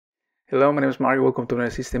Hello, my name is Mario. Welcome to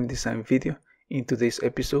another system design video. In today's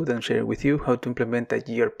episode, I'm sharing with you how to implement a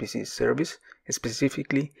gRPC service,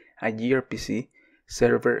 specifically a gRPC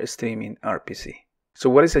Server Streaming RPC. So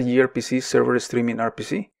what is a gRPC Server Streaming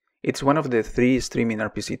RPC? It's one of the three streaming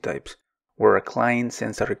RPC types, where a client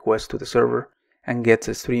sends a request to the server and gets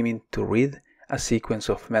a streaming to read a sequence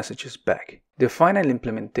of messages back. The final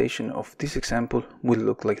implementation of this example will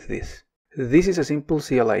look like this. This is a simple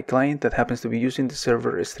CLI client that happens to be using the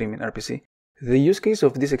Server Streaming RPC. The use case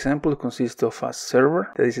of this example consists of a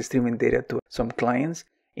server that is streaming data to some clients.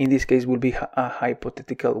 In this case will be a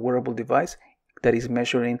hypothetical wearable device that is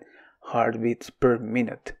measuring heartbeats per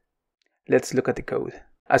minute. Let's look at the code.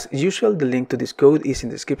 As usual, the link to this code is in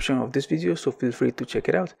the description of this video, so feel free to check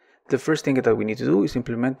it out. The first thing that we need to do is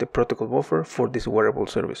implement the protocol buffer for this wearable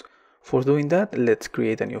service. For doing that, let's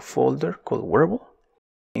create a new folder called wearable.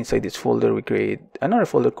 Inside this folder we create another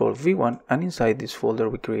folder called v1, and inside this folder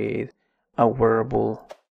we create a wearable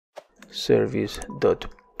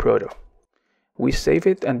service.proto. We save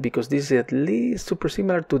it, and because this is at least super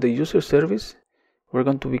similar to the user service, we're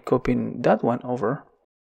going to be copying that one over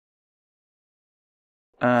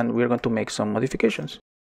and we're going to make some modifications.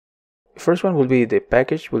 First one will be the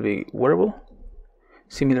package will be wearable,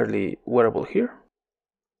 similarly wearable here,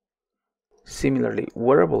 similarly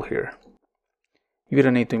wearable here. You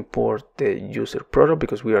don't need to import the user proto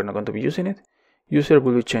because we are not going to be using it. User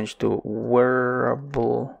will be changed to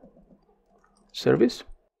wearable service.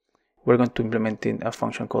 We're going to implement in a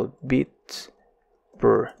function called bits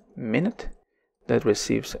per minute that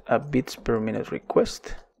receives a bits per minute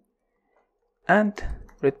request and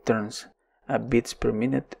returns a bits per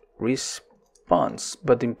minute response.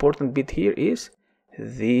 But the important bit here is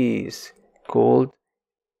this called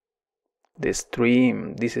the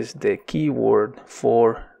stream. This is the keyword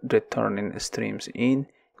for returning streams in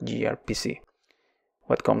gRPC.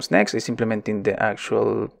 What comes next is implementing the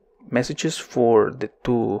actual messages for the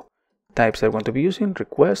two types that we're going to be using.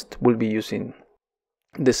 Request will be using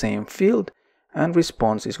the same field, and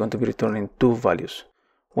response is going to be returning two values.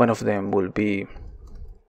 One of them will be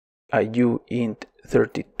a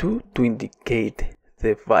uint32 to indicate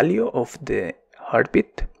the value of the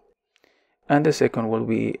heartbeat, and the second will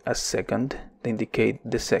be a second to indicate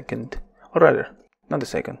the second, or rather, not the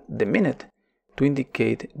second, the minute, to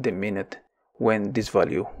indicate the minute when this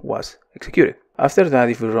value was executed. After that,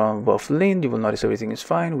 if we run buff lint, you will notice everything is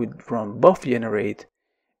fine. We run buff generate,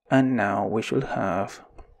 and now we should have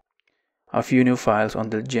a few new files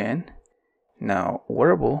under gen, now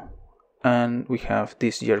wearable, and we have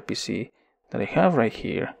this gRPC that I have right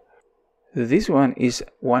here. This one is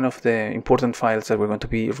one of the important files that we're going to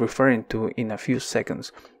be referring to in a few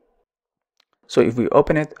seconds. So if we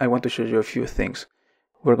open it, I want to show you a few things.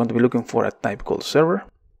 We're going to be looking for a type called server,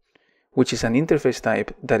 which is an interface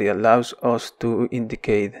type that it allows us to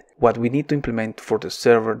indicate what we need to implement for the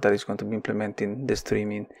server that is going to be implementing the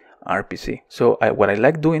streaming RPC. So what I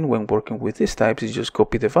like doing when working with these types is just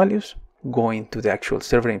copy the values, go into the actual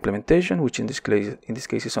server implementation, which in this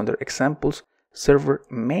case is under examples server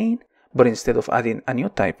main. But instead of adding a new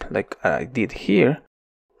type like I did here,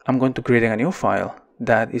 I'm going to create a new file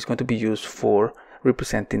that is going to be used for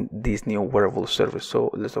representing this new wearable service. So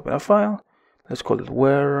let's open a file. Let's call it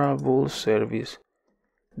wearable service.go.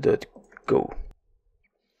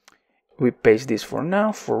 We paste this for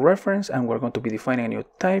now for reference, and we're going to be defining a new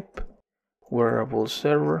type, wearable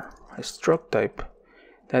server, a struct type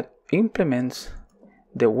that implements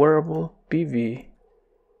the wearable PV.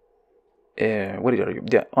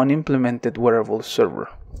 The unimplemented wearable server.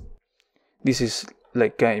 This is,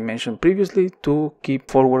 like I mentioned previously, to keep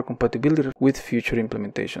forward compatibility with future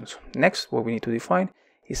implementations. Next, what we need to define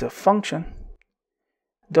is a function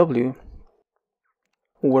w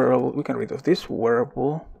wearable. We can rid of this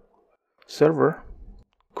wearable server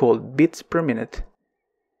called bits per minute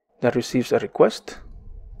that receives a request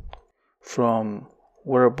from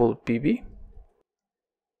wearable PV,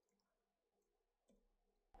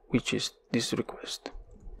 which is this request.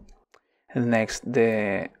 And next,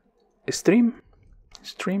 the stream.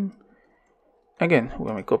 Again, we're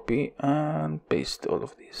going to copy and paste all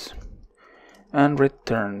of this, and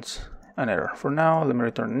returns an error. For now, let me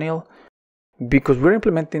return nil. Because we're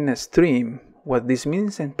implementing a stream, what this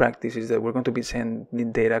means in practice is that we're going to be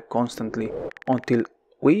sending data constantly until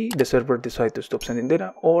the server, decides to stop sending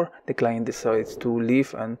data, or the client decides to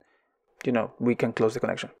leave and we can close the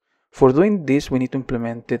connection. For doing this, we need to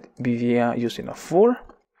implement it via using a for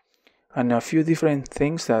and a few different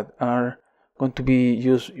things that are going to be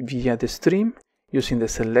used via the stream using the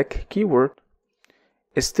select keyword.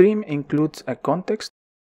 A stream includes a context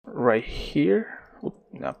right here,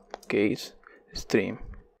 case stream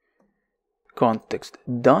context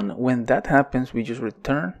done. When that happens, we just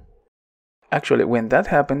return. Actually, when that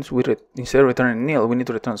happens, we instead of returning nil, we need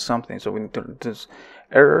to return something. So we need to return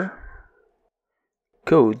error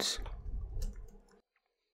codes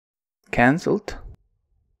cancelled,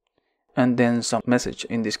 and then some message.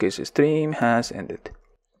 In this case, stream has ended.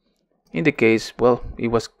 In the case, well, it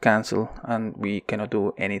was cancelled and we cannot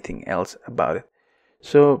do anything else about it.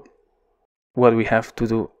 So what we have to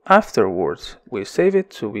do afterwards, we save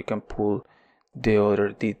it so we can pull the other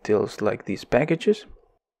details like these packages,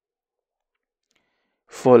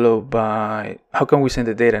 followed by how can we send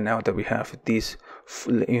the data now that we have this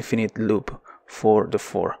infinite loop for the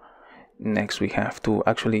for. Next we have to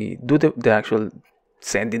actually do the actual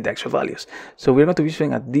sending the actual values. So we're going to be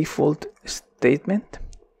using a default statement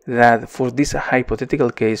that for this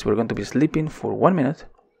hypothetical case we're going to be sleeping for 1 minute.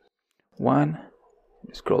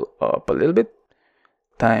 Scroll up a little bit,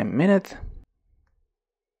 time minute.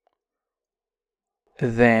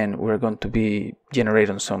 Then we're going to be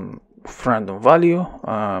generating some random value.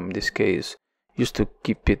 In this case, just to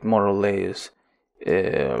keep it more or less,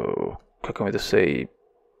 how can we just say,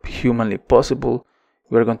 humanly possible,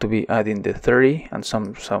 we're going to be adding the 30 and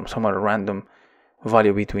some other random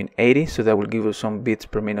value between 80. So that will give us some bits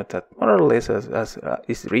per minute that more or less as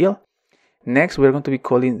is real. Next, we're going to be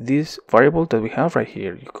calling this variable that we have right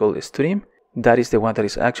here. You call it stream. That is the one that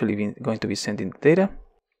is actually going to be sending the data.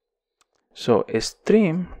 So a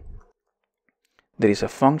stream, there is a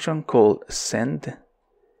function called send.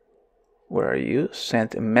 Where are you?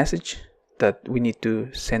 Send a message that we need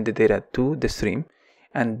to send the data to the stream.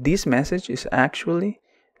 And this message is actually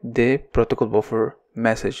the protocol buffer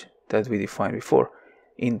message that we defined before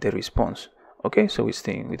in the response. Okay, so we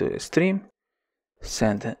do a stream,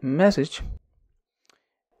 send message,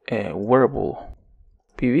 variable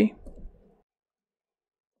PV,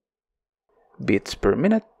 bits per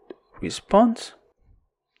minute, response.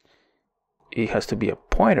 It has to be a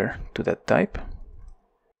pointer to that type.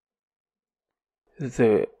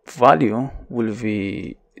 The value will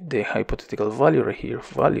be the hypothetical value right here,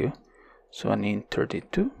 value, so an int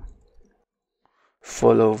 32,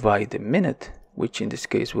 followed by the minute, which in this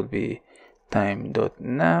case will be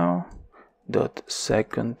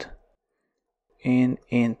time.now.second in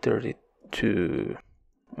int 32.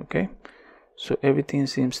 Okay, so everything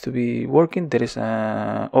seems to be working. There is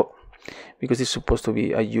a because it's supposed to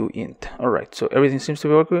be a uint. All right, so everything seems to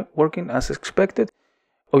be working as expected.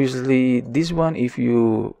 Obviously, this one, if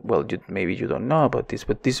you, well, maybe you don't know about this,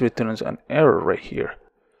 but this returns an error right here.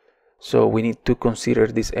 So we need to consider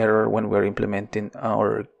this error when we're implementing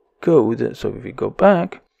our code. So if we go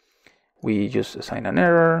back, we just assign an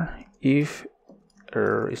error. If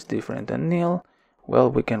error is different than nil, well,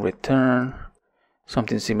 we can return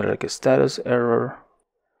something similar like a status error,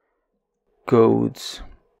 codes.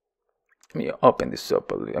 Let me open this up.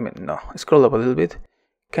 Scroll up a little bit.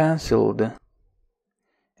 Cancelled.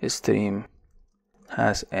 Stream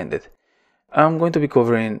has ended. I'm going to be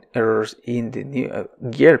covering errors in the new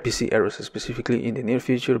gRPC errors specifically in the near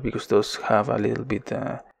future, because those have a little bit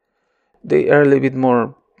they are a little bit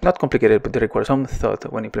more, not complicated, but they require some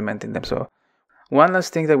thought when implementing them. So one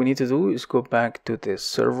last thing that we need to do is go back to the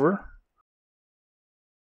server,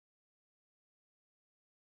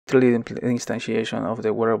 the instantiation of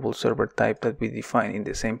the variable server type that we define in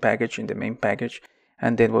the same package, in the main package,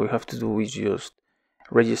 and then what we have to do is just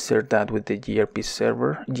register that with the gRPC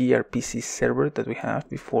server that we have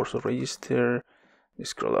before. So register,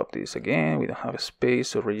 scroll up this again, we don't have a space,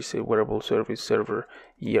 so register variable service server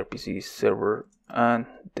gRPC server and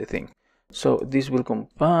the thing. So this will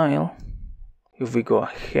compile. If we go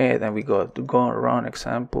ahead and we go run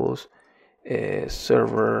examples,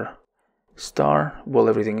 server star, well,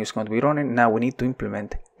 everything is going to be running. Now we need to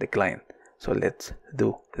implement the client, so let's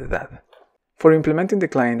do that. For implementing the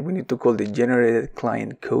client, we need to call the generated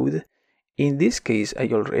client code. In this case, I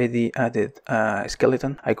already added a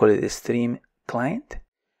skeleton. I call it a stream client.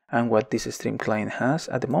 And what this stream client has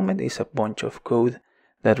at the moment is a bunch of code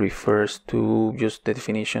that refers to just the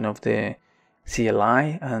definition of the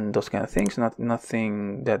CLI and those kind of things,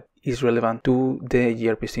 nothing that is relevant to the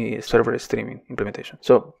gRPC server streaming implementation.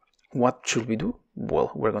 So what should we do?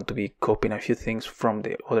 Well, we're going to be copying a few things from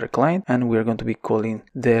the other client, and we're going to be calling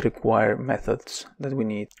the required methods that we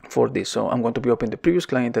need for this. So I'm going to be opening the previous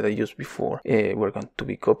client that I used before. We're going to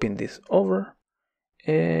be copying this over.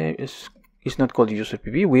 It's not called user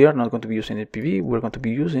PV. We are not going to be using the PV. We're going to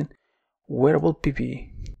be using variable PV,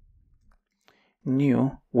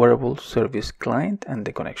 new variable service client, and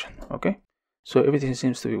the connection. Okay, so everything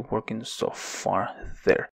seems to be working so far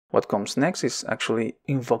there. What comes next is actually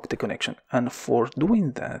invoke the connection, and for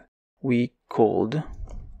doing that we called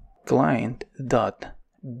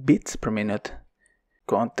client.bits per minute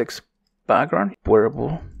context background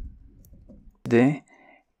variable, the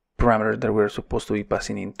parameter that we're supposed to be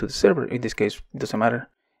passing into the server. In this case, it doesn't matter.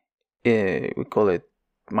 We call it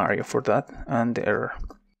Mario for that, and the error.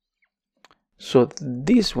 So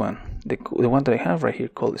this one, the one that I have right here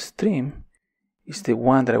called stream, is the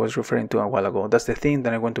one that I was referring to a while ago. That's the thing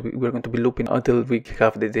that we're going to be looping until we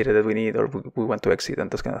have the data that we need, or we want to exit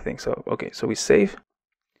and those kind of things. So okay, so we save.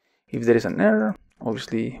 If there is an error,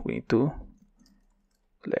 obviously we need to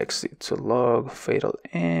exit. So log fatal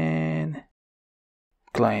n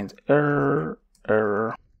client error.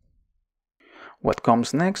 What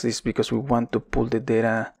comes next is, because we want to pull the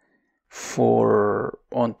data for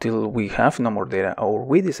until we have no more data or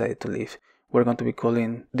we decide to leave, we're going to be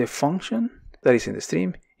calling the function that is in the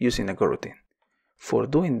stream using a goroutine. For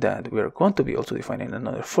doing that, we are going to be also defining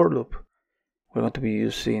another for loop. We're going to be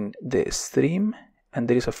using the stream, and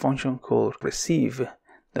there is a function called receive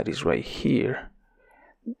that is right here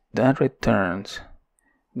that returns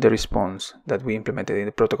the response that we implemented in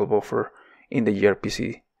the protocol buffer in the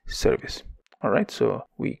gRPC service. Alright, so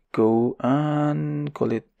we go and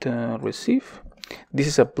call it receive. This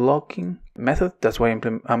is a blocking method, that's why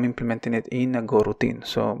I'm implementing it in a goroutine.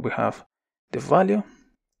 So we have the value,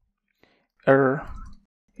 error.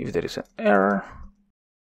 If there is an error,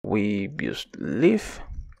 we use leave,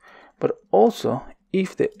 but also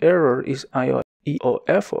if the error is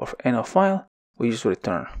EOF of end of file, we use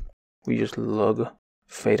return. We use log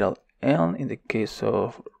fatal n in the case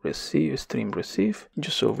of receive, stream receive,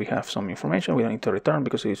 just so we have some information. We don't need to return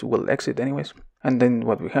because it will exit anyways. And then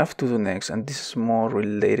what we have to do next, and this is more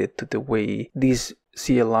related to the way this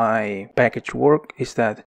CLI package work, is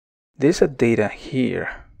that there's a data here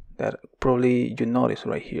that probably you notice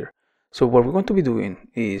right here. So what we're going to be doing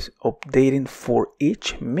is updating for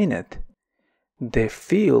each minute the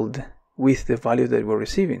field with the value that we're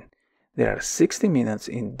receiving. There are 60 minutes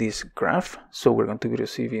in this graph, so we're going to be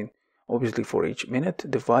receiving obviously for each minute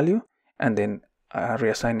the value, and then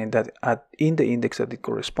reassigning that in the index that it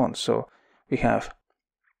corresponds. So we have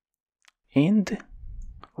int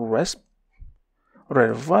res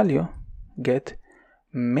value get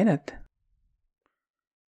minute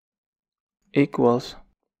equals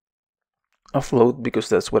a float, because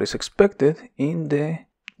that's what is expected in the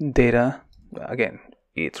data. Again,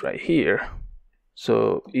 it's right here.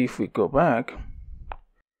 So if we go back,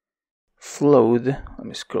 float, let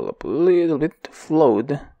me scroll up a little bit,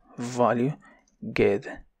 float value get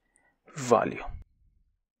value.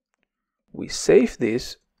 We save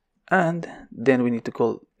this, and then we need to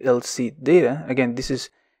call lc data. Again, this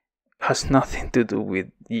has nothing to do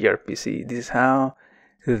with gRPC. This is how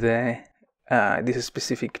this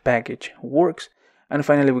specific package works. And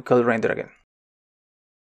finally we call render again.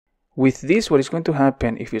 With this, what is going to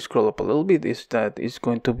happen if you scroll up a little bit is that it's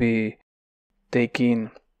going to be creating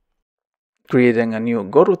a new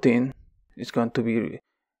goroutine. It's going to be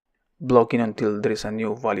blocking until there is a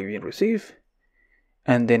new value being received,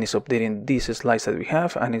 and then it's updating these slides that we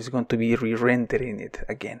have, and it's going to be re-rendering it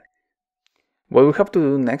again. What we have to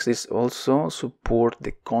do next is also support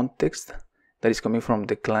the context that is coming from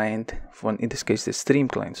the client, from in this case the stream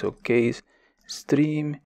client. So case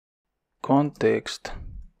stream context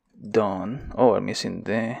done. Oh, I'm missing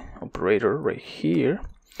the operator right here.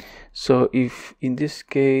 So if in this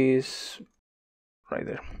case, right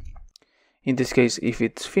there, in this case, if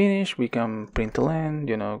it's finished, we can println,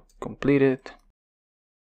 completed.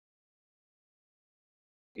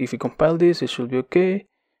 If we compile this, it should be okay.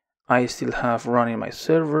 I still have running my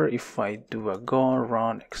server. If I do a go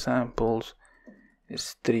run examples,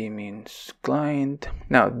 streaming client.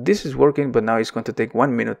 Now this is working, but now it's going to take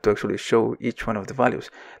 1 minute to actually show each one of the values.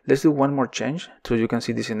 Let's do one more change so you can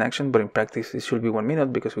see this in action, but in practice it should be 1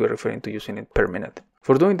 minute because we are referring to using it per minute.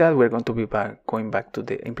 For doing that, we're going to be going back to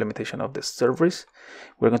the implementation of the service.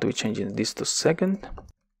 We're going to be changing this to second,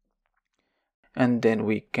 and then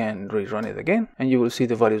we can rerun it again, and you will see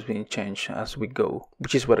the values being changed as we go,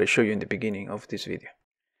 which is what I showed you in the beginning of this video.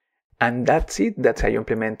 And that's it. That's how you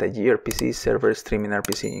implement a gRPC Server Streaming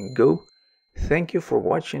RPC in Go. Thank you for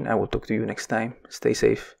watching. I will talk to you next time. Stay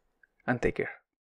safe and take care.